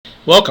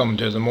Welcome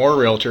to the Moore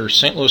Realtor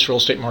St. Louis Real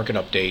Estate Market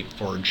Update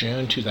for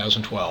June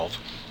 2012.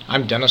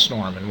 I'm Dennis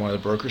Norman, one of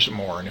the brokers at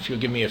Moore, and if you'll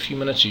give me a few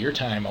minutes of your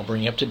time, I'll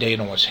bring you up to date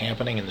on what's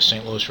happening in the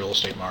St. Louis real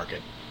estate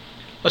market.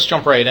 Let's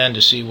jump right in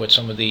to see what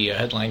some of the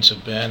headlines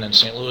have been in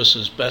St.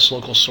 Louis's best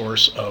local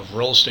source of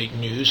real estate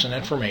news and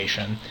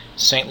information,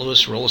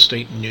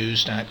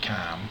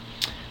 stlouisrealestatenews.com.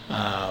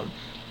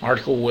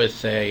 Article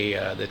with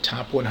the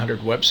top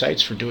 100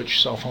 websites for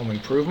do-it-yourself home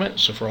improvement.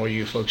 So for all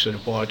you folks that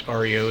have bought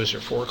REOs or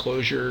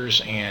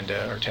foreclosures and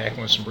are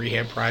tackling some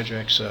rehab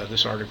projects,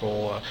 this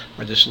article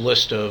or this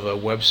list of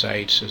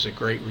websites is a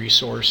great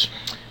resource.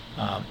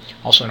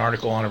 Also an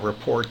article on a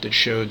report that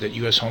showed that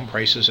U.S. home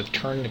prices have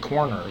turned the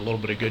corner. A little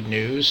bit of good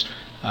news.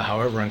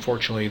 However,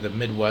 unfortunately, the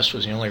Midwest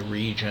was the only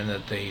region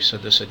that they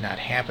said this had not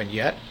happened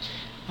yet.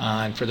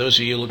 And for those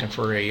of you looking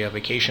for a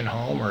vacation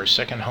home or a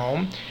second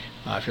home,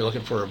 if you're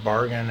looking for a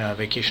bargain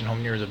vacation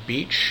home near the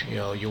beach,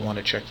 you'll want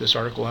to check this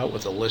article out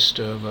with a list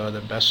of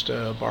the best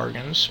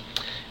bargains.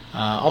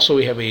 Also,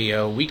 we have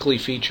a weekly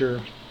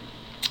feature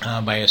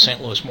by a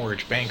St. Louis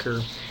mortgage banker.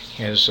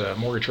 He has a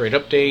mortgage rate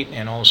update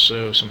and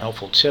also some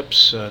helpful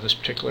tips. This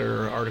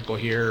particular article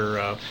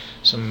here,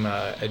 some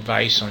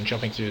advice on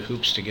jumping through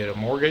hoops to get a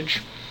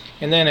mortgage.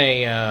 And then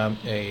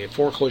a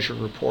foreclosure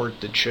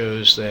report that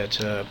shows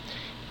that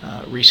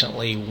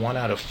recently 1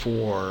 out of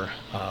 4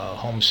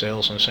 home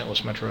sales in the St.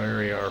 Louis metro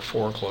area are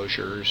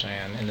foreclosures,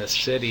 and in the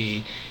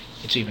city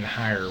it's even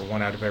higher,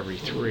 1 out of every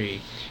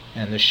 3.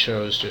 And this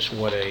shows just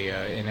what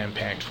an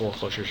impact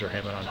foreclosures are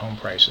having on home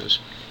prices.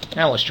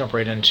 Now let's jump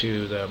right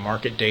into the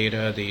market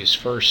data. These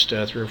first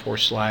 3 or 4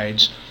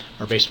 slides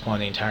are based upon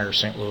the entire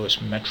St. Louis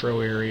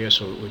metro area,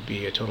 so it would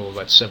be a total of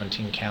about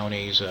 17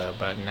 counties,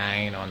 about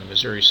 9 on the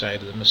Missouri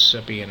side of the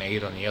Mississippi and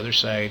 8 on the other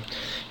side.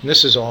 And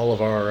this is all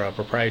of our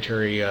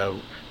proprietary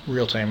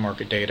real-time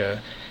market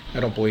data. I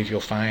don't believe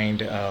you'll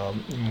find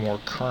more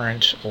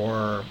current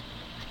or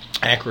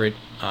accurate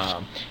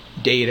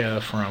data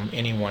from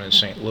anyone in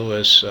St.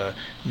 Louis,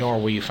 nor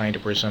will you find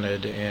it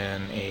presented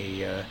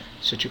in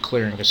such a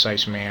clear and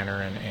concise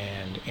manner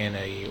and in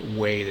a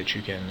way that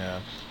you can,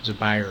 as a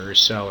buyer or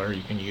seller,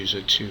 you can use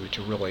it to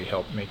really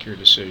help make your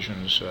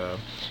decisions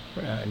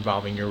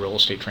involving your real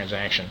estate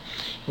transaction.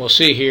 We'll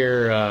see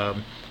here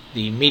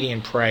the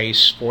median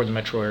price for the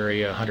metro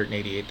area,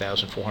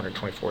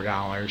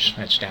 $188,424.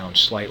 That's down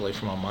slightly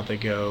from a month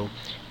ago.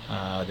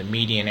 The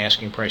median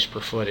asking price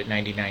per foot at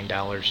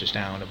 $99 is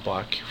down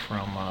 $1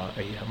 from a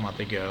month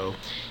ago.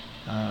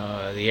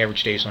 The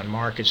average days on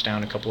market's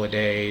down a couple of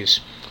days.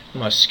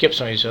 I'm going to skip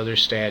some of these other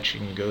stats. You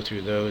can go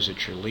through those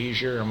at your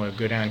leisure. I'm going to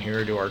go down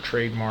here to our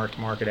trademark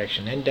market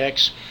action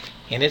index,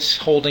 and it's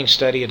holding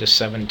steady at a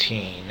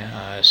 17,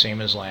 same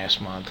as last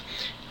month.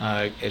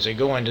 As I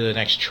go into the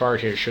next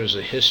chart here, it shows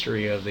the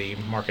history of the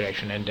market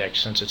action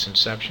index since its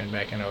inception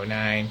back in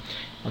 2009.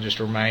 I'll just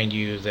remind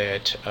you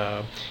that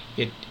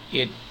it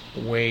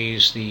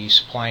weighs the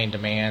supply and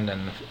demand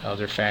and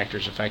other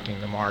factors affecting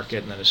the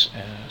market, and then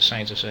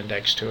assigns this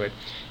index to it.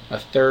 A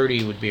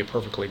 30 would be a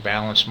perfectly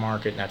balanced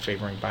market, not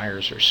favoring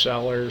buyers or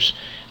sellers.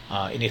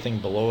 Anything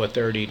below a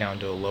 30 down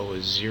to a low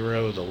of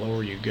 0. The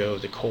lower you go,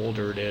 the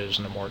colder it is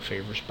and the more it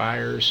favors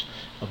buyers.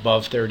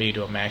 Above 30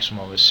 to a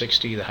maximum of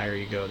 60, the higher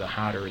you go, the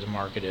hotter the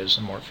market is,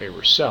 the more it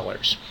favors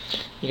sellers.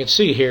 You can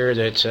see here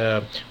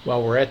that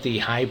while we're at the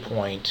high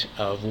point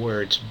of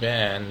where it's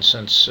been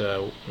since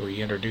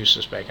we introduced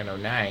this back in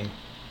 2009,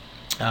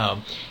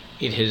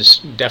 it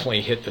has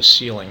definitely hit the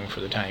ceiling for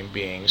the time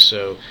being.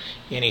 So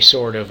any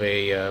sort of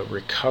a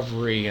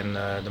recovery in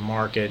the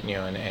market,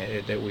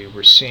 that we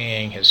were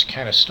seeing has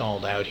kind of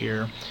stalled out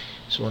here.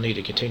 So we'll need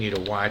to continue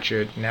to watch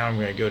it. Now I'm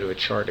going to go to a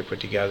chart I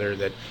put together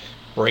that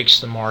breaks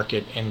the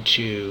market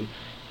into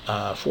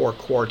 4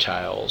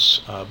 quartiles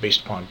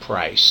based upon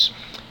price.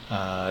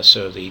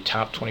 So the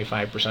top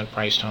 25%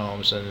 priced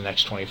homes, then the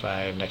next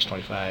 25, next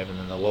 25, and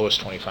then the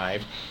lowest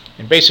 25.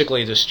 And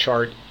basically this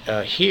chart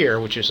here,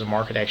 which is the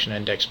market action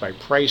index by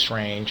price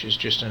range, is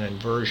just an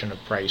inversion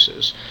of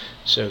prices.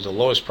 So the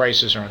lowest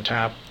prices are on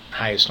top,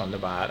 highest on the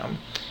bottom.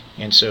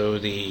 And so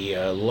the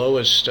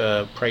lowest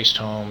priced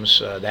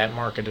homes, that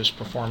market is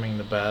performing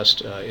the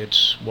best.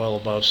 It's well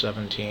above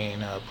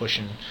 17,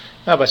 pushing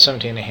about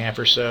 17.5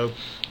 or so.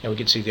 And we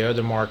can see the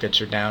other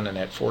markets are down in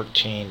that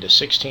 14 to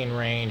 16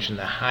 range, and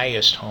the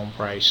highest home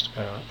priced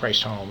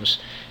homes,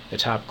 the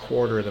top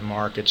quarter of the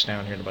market's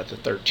down here in about the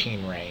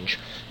 13 range.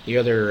 The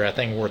other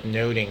thing worth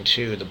noting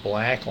too, the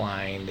black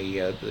line,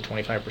 the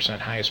 25%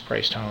 highest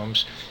priced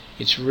homes,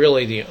 it's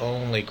really the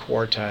only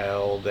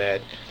quartile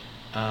that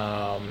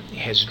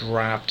has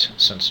dropped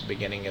since the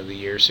beginning of the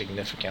year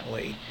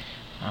significantly.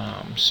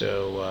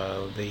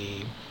 So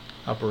the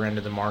upper end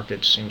of the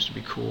market seems to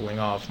be cooling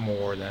off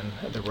more than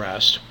the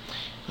rest.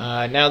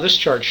 Now this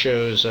chart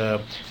shows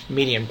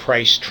median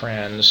price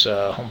trends,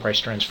 home price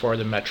trends for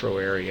the metro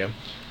area.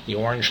 The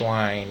orange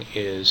line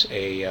is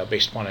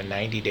based upon a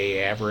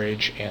 90-day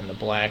average, and the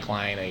black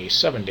line a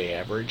 7-day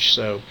average.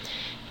 So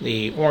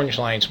the orange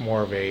line is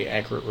more of an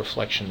accurate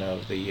reflection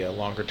of the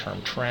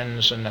longer-term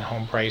trends in the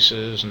home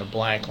prices, and the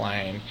black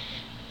line,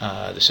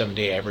 the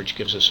 7-day average,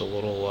 gives us a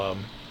little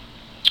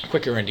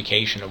quicker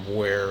indication of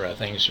where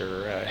things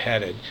are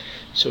headed.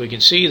 So we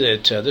can see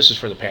that this is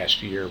for the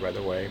past year, by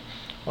the way.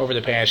 Over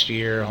the past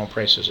year, home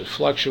prices have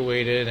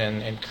fluctuated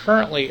and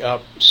currently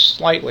up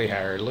slightly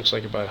higher. It looks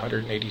like about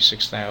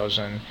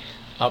 186,000,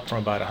 up from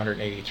about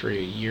 183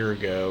 a year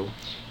ago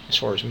as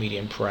far as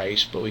median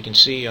price. But we can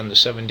see on the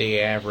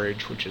 7-day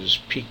average, which has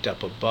peaked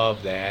up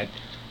above that,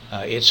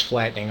 it's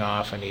flattening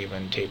off and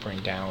even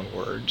tapering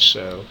downwards.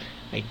 So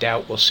I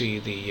doubt we'll see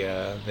the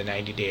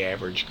 90-day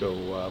average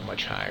go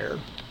much higher.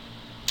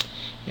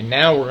 And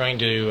now we're going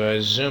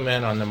to zoom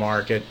in on the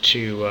market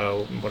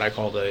to what I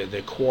call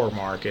the core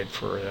market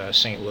for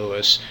St.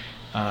 Louis.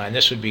 And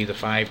this would be the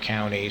 5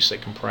 counties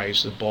that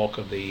comprise the bulk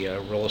of the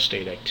real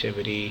estate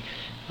activity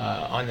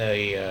on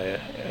the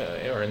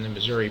or in the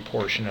Missouri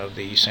portion of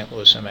the St.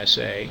 Louis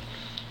MSA.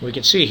 We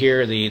can see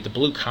here the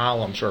blue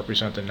columns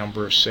represent the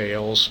number of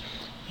sales,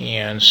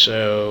 and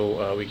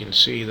so we can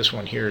see this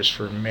one here is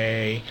for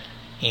May.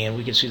 And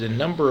we can see the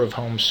number of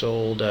homes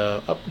sold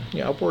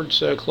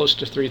upwards close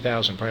to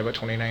 3,000, probably about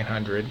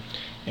 2,900.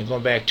 And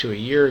going back to a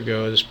year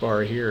ago, this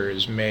bar here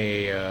is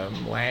May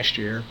last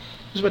year.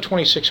 It was about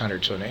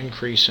 2,600, so an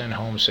increase in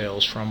home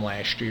sales from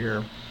last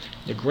year.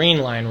 The green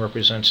line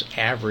represents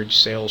average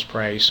sales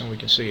price, and we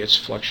can see it's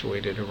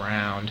fluctuated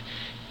around.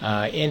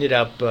 Ended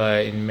up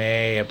in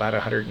May about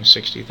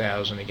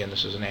 160,000. Again,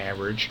 this is an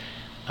average.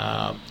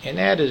 And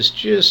that is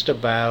just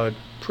about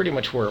pretty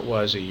much where it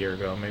was a year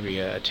ago, maybe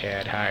a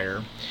tad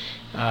higher.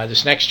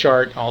 This next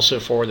chart, also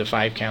for the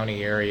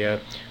 5-county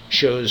area,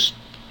 shows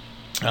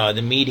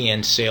the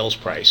median sales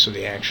price, so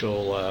the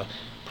actual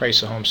price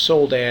the homes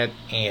sold at,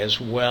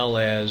 as well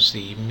as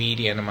the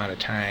median amount of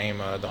time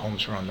the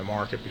homes were on the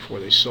market before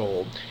they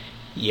sold.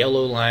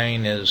 Yellow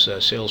line is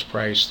sales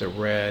price, the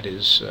red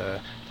is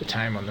the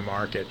time on the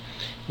market.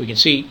 We can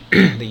see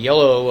the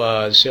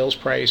yellow sales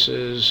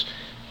prices,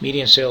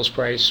 median sales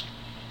price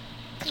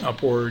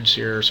upwards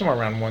here, somewhere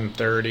around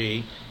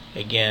 130.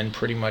 Again,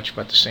 pretty much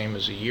about the same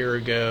as a year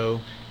ago.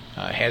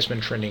 Has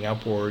been trending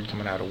upward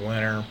coming out of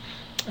winter.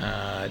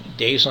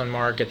 Days on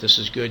market, this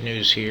is good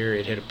news here.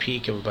 It hit a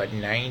peak of about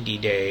 90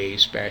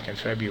 days back in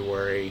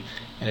February,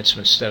 and it's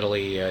been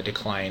steadily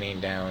declining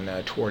down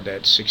toward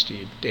that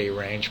 60-day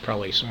range,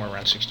 probably somewhere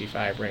around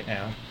 65 right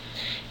now.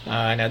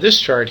 Now this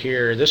chart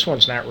here, this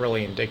one's not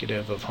really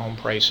indicative of home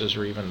prices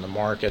or even the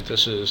market.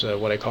 This is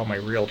what I call my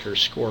realtor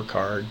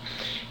scorecard,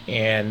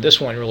 and this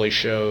one really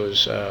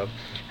shows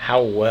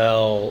how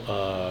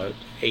well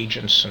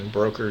agents and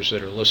brokers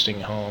that are listing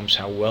homes,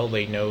 how well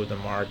they know the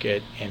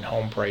market and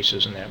home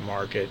prices in that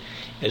market,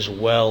 as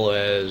well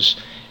as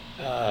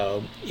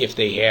if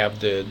they have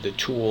the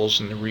tools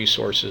and the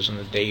resources and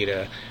the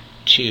data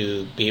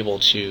to be able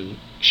to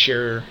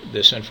share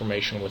this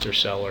information with their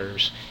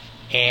sellers,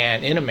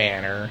 and in a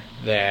manner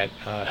that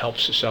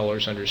helps the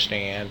sellers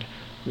understand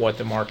what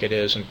the market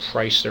is and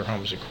price their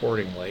homes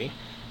accordingly.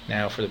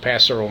 Now, for the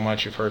past several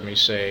months, you've heard me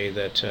say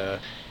that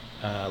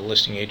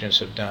listing agents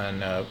have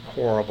done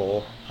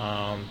horrible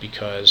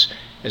because,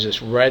 as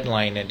this red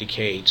line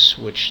indicates,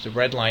 which the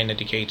red line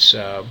indicates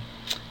the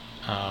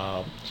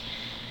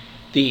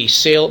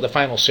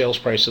final sales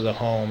price of the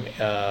home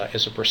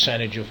as a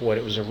percentage of what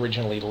it was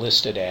originally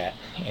listed at,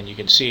 and you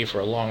can see for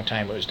a long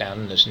time it was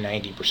down in this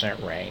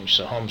 90% range.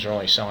 So homes are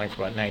only selling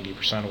for about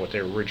 90% of what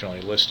they were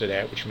originally listed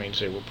at, which means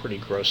they were pretty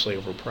grossly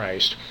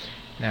overpriced.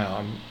 Now,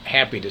 I'm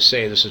happy to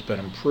say this has been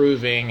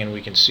improving, and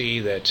we can see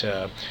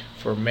that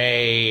for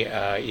May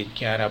it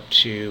got up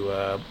to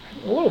a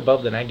little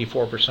above the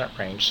 94%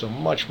 range, so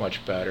much,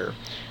 much better.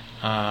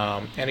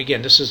 And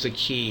again, this is the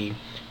key.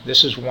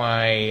 This is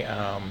why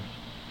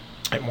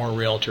at More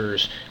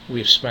Realtors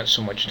we've spent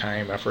so much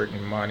time, effort,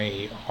 and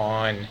money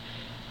on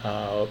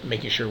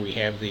making sure we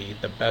have the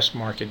best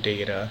market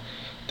data,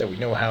 that we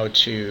know how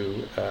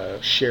to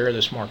share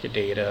this market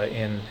data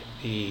in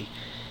the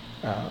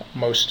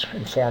most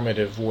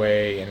informative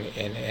way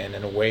and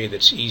in a way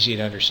that's easy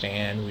to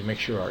understand. We make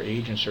sure our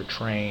agents are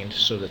trained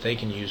so that they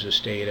can use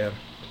this data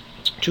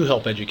to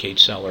help educate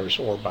sellers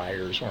or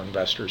buyers or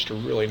investors to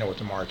really know what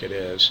the market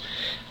is.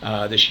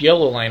 This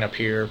yellow line up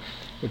here,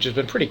 which has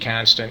been pretty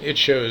constant, it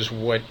shows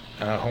what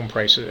home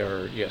prices,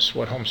 or yes,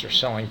 what homes are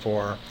selling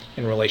for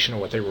in relation to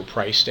what they were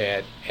priced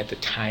at the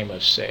time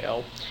of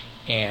sale.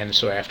 And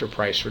so after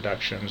price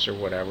reductions or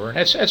whatever, and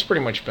that's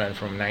pretty much been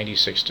from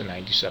 96 to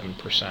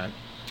 97%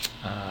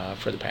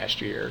 for the past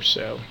year.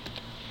 So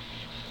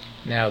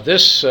now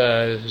this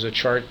is a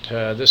chart.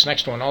 This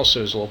next one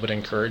also is a little bit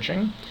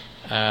encouraging.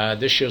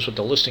 This shows what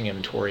the listing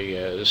inventory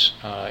is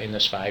in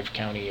this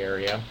 5-county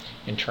area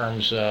in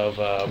terms of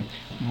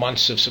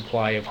months of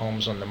supply of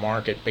homes on the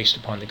market based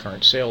upon the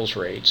current sales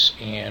rates.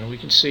 And we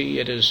can see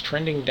it is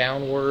trending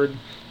downward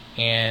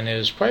and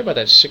is probably about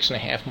that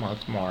 6.5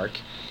 month mark,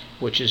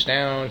 which is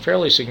down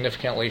fairly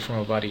significantly from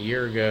about a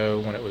year ago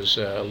when it was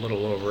a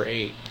little over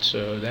 8.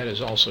 So that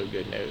is also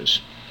good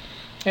news.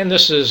 And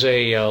this is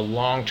a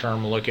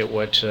long-term look at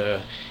what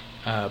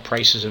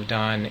prices have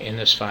done in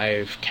this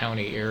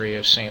 5-county area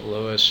of St.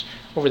 Louis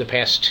over the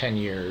past 10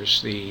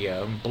 years.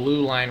 The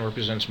blue line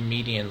represents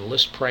median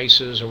list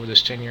prices over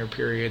this 10-year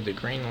period. The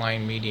green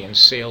line, median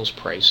sales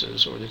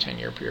prices over the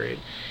 10-year period.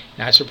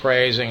 Not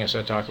surprising, as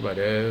I talk about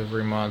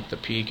every month, the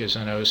peak is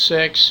in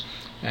 '06,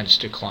 and it's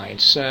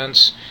declined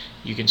since.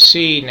 You can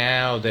see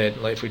now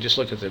that if we just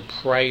look at the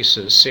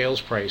prices,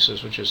 sales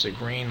prices, which is the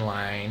green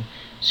line,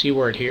 see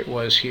where it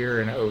was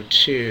here in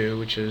 '02,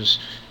 which is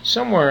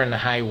somewhere in the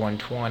high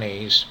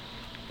 120s.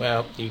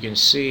 Well, you can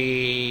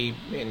see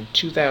in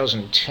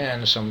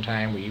 2010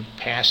 sometime we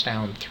passed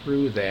down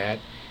through that,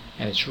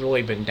 and it's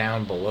really been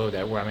down below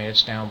that. Well, I mean,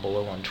 it's down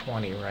below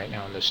 120 right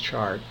now in this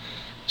chart.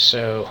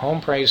 So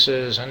home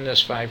prices in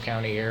this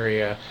 5-county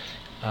area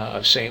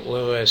of St.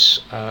 Louis,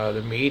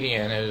 the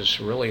median is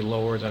really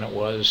lower than it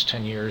was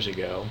 10 years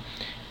ago.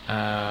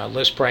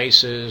 List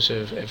prices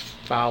have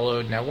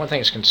followed. Now, one thing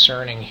that's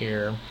concerning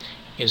here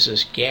is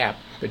this gap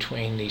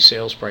between the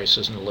sales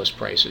prices and the list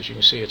prices. You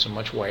can see it's a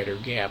much wider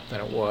gap than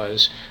it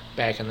was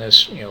back in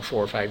this 4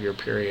 or 5 year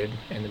period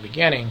in the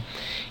beginning,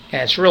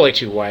 and it's really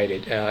too wide.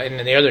 And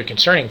then the other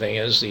concerning thing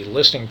is the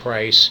listing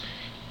price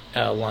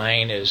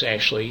line is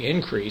actually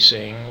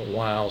increasing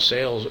while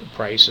sales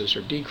prices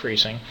are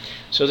decreasing.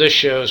 So this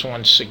shows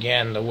once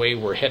again the way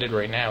we're headed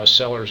right now is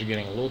sellers are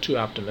getting a little too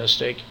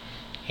optimistic,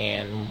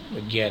 and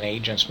again,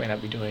 agents may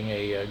not be doing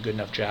a good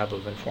enough job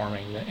of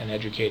informing and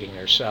educating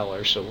their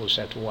sellers. So we'll just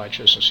have to watch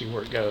this and see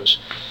where it goes.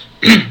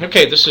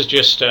 Okay, this is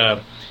just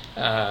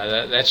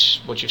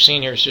that's what you've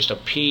seen here is just a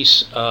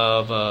piece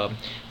of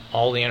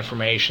all the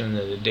information,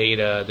 the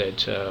data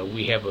that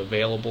we have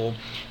available.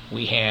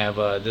 We have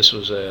this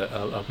was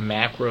a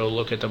macro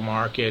look at the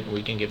market.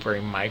 We can get very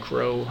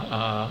micro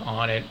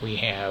on it. We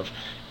have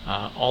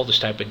all this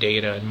type of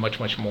data and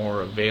much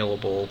more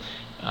available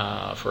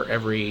for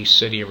every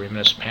city, every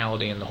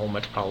municipality in the whole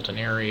metropolitan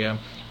area,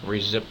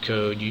 every zip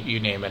code, you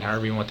name it,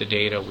 however you want the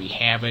data, we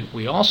have it.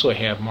 We also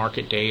have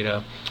market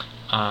data,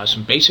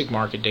 some basic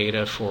market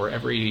data for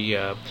every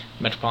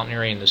metropolitan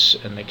area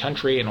in the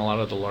country and a lot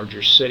of the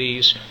larger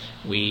cities.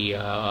 We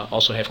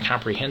also have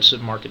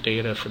comprehensive market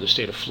data for the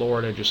state of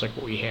Florida, just like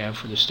what we have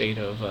for the state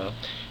of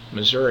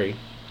Missouri.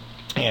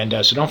 And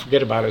so don't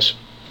forget about us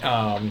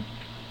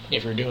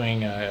if you're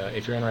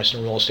interested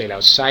in real estate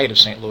outside of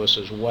St. Louis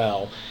as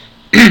well.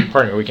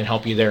 Pardon me, we can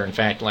help you there. In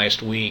fact,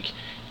 last week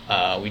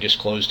we just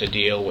closed a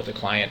deal with a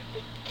client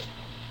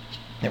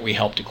that we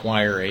helped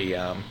acquire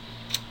a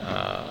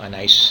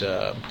nice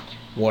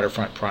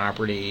waterfront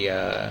property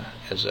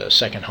as a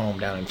second home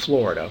down in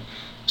Florida.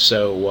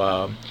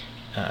 So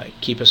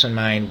keep us in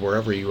mind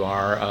wherever you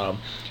are.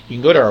 You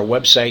can go to our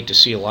website to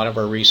see a lot of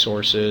our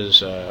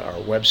resources. Our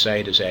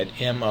website is at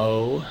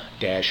mo-re.com.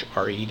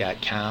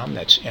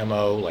 That's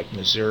mo like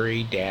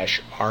Missouri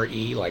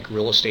 -re like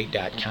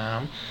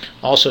realestate.com.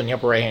 Also in the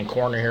upper right hand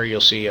corner here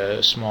you'll see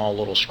a small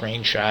little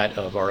screenshot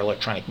of our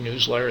electronic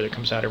newsletter that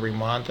comes out every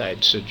month.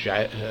 I'd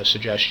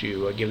suggest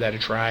you give that a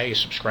try.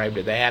 Subscribe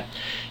to that.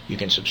 You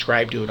can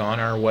subscribe to it on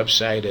our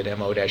website at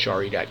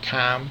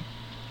mo-re.com.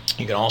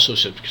 You can also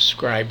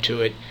subscribe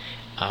to it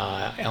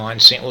on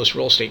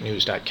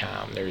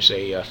stlouisrealestatenews.com. There's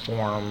a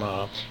form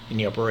in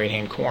the upper right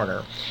hand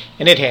corner,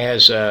 and it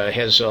has a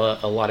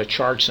lot of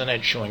charts in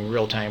it showing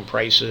real-time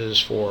prices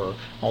for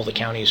all the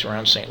counties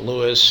around St.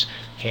 Louis.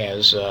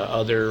 Has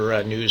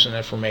other news and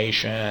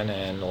information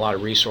and a lot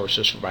of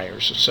resources for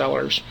buyers and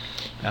sellers.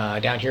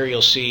 Down here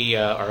you'll see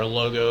our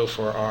logo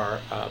for our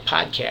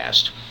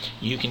podcast.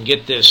 You can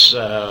get this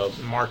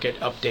market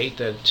update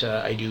that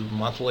I do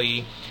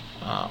monthly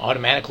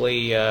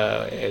automatically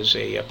as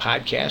a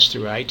podcast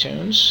through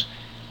iTunes,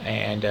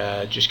 and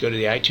just go to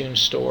the iTunes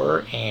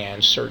store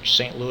and search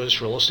St.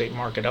 Louis Real Estate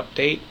Market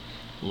Update.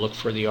 Look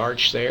for the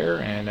arch there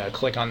and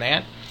click on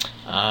that.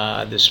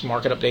 This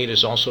market update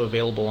is also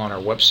available on our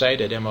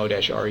website at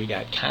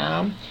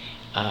mo-re.com,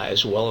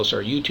 as well as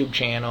our YouTube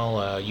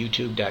channel,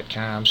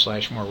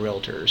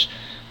 youtube.com/morerealtors.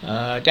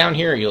 Down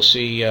here you'll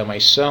see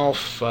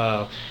myself,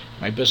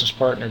 my business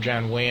partner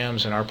John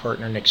Williams, and our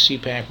partner Nick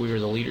Sepak. We are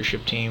the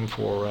leadership team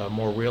for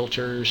More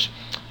Realtors.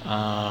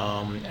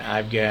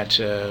 I've got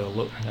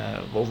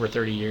over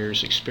 30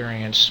 years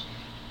experience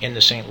in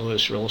the St.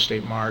 Louis real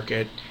estate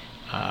market.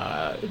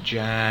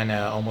 John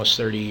almost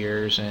 30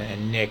 years,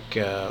 and Nick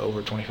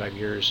over 25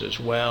 years as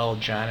well.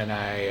 John and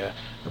I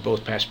are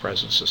both past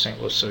presidents of the St.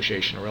 Louis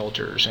Association of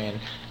Realtors, and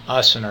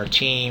us and our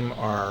team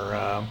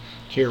are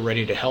here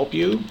ready to help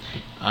you.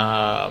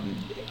 On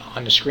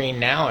the screen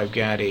now I've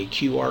got a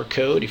QR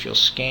code. If you'll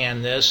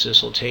scan this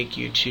will take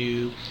you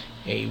to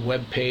a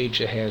web page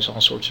that has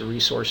all sorts of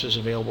resources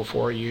available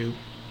for you,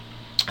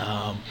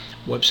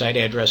 website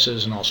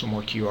addresses, and also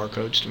more QR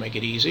codes to make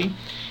it easy.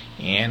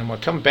 And I'm going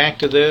to come back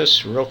to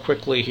this real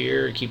quickly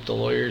here to keep the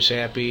lawyers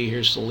happy.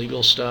 Here's the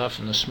legal stuff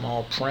in the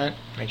small print.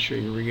 Make sure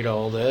you read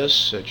all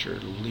this at your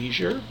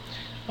leisure.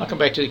 I'll come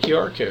back to the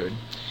QR code.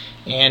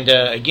 And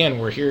again,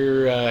 we're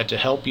here to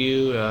help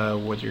you,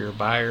 whether you're a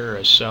buyer,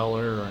 a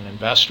seller, or an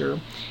investor.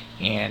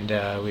 And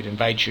we'd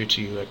invite you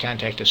to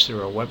contact us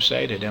through our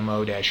website at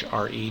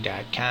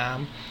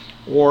mo-re.com,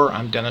 or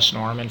I'm Dennis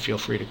Norman. Feel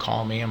free to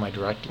call me on my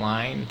direct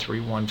line,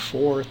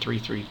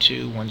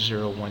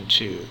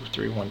 314-332-1012,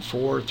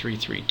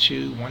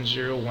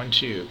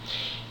 314-332-1012.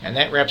 And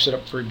that wraps it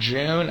up for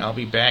June. I'll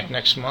be back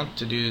next month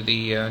to do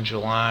the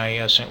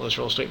July St. Louis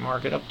real estate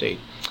market update.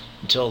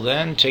 Until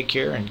then, take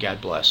care and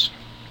God bless.